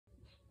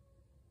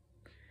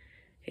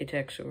Hey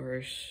Tech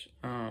Source,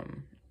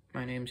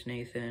 my name's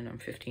Nathan, I'm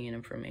 15,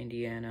 I'm from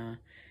Indiana,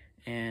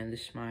 and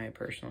this is my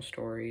personal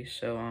story.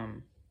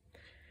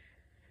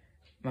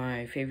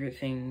 My favorite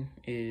thing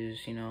is,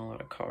 a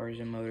lot of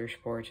cars and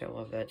motorsports. I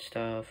love that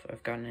stuff.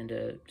 I've gotten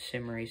into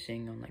sim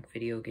racing on,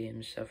 video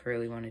games stuff. I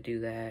really want to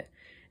do that,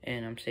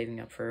 and I'm saving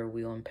up for a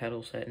wheel and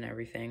pedal set and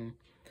everything.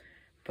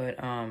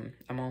 But, I'm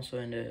also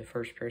into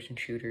first-person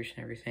shooters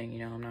and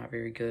everything. I'm not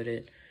very good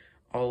at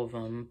all of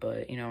them,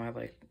 but, I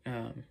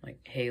like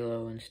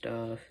Halo and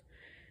stuff,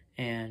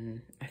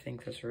 and I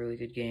think that's a really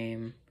good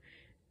game.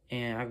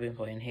 And I've been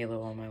playing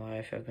Halo all my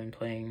life. I've been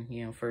playing,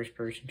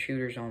 first-person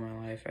shooters all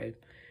my life. I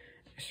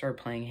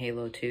started playing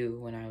Halo 2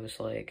 when I was,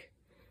 5.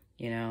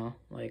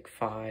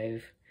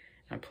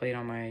 I played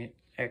on my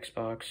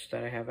Xbox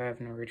that I have. I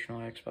have an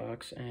original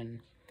Xbox, and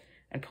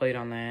I played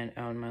on that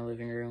out in my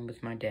living room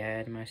with my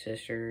dad, my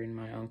sister, and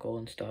my uncle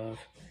and stuff.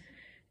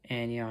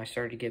 And, I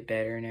started to get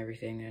better and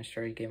everything, and I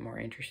started to get more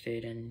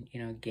interested in,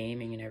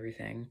 gaming and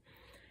everything.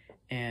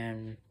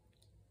 And,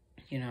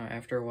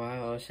 after a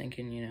while, I was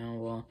thinking,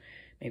 well,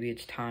 maybe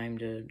it's time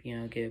to,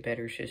 get a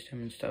better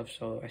system and stuff.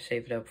 So I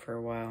saved up for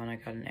a while, and I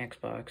got an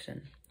Xbox,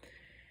 and,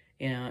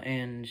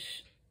 and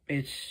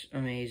it's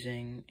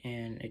amazing,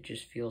 and it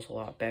just feels a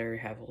lot better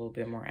to have a little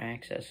bit more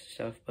access to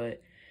stuff.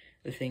 But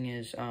the thing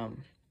is,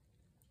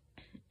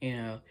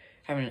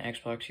 having an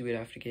Xbox, you would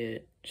have to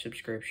get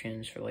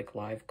subscriptions for,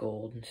 Live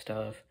Gold and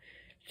stuff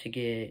to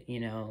get,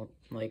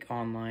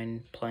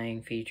 online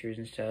playing features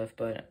and stuff.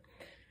 But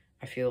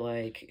I feel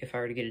like if I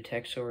were to get a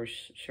Tech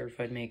Source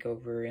certified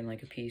makeover and, a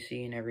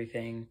PC and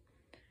everything,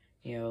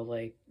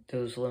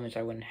 those limits,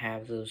 I wouldn't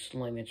have those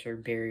limits or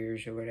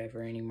barriers or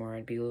whatever anymore.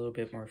 I'd be a little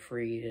bit more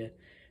free to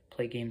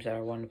play games that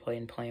I wanted to play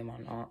and play them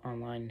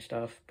online and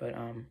stuff. But,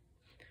 and,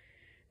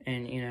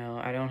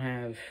 I don't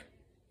have...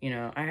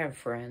 I have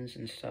friends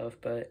and stuff,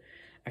 but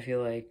I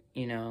feel like,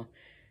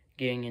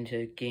 getting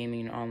into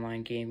gaming,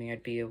 online gaming,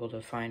 I'd be able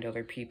to find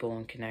other people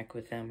and connect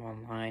with them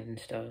online and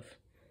stuff.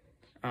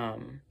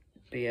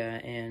 But yeah,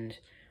 and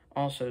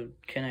also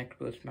connect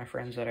with my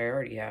friends that I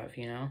already have,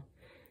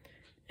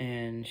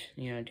 and,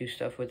 do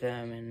stuff with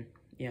them. And,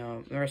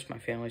 the rest of my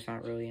family's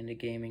not really into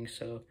gaming,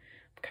 so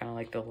I'm kind of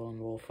like the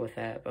lone wolf with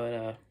that.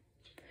 But,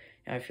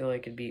 I feel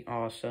like it'd be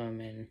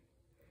awesome, and,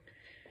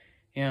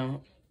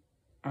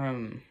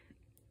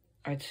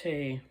 I'd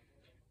say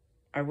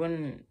I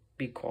wouldn't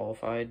be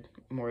qualified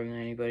more than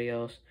anybody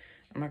else.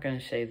 I'm not going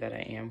to say that I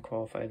am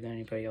qualified than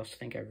anybody else. I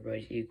think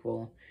everybody's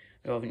equal.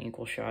 We all have an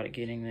equal shot at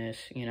getting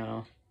this,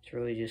 It's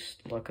really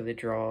just luck of the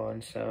draw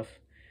and stuff,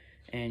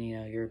 and,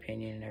 your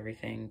opinion and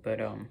everything.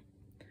 But,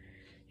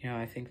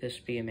 I think this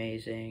would be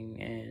amazing,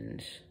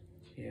 and,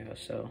 yeah,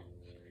 so,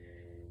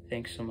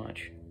 thanks so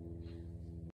much.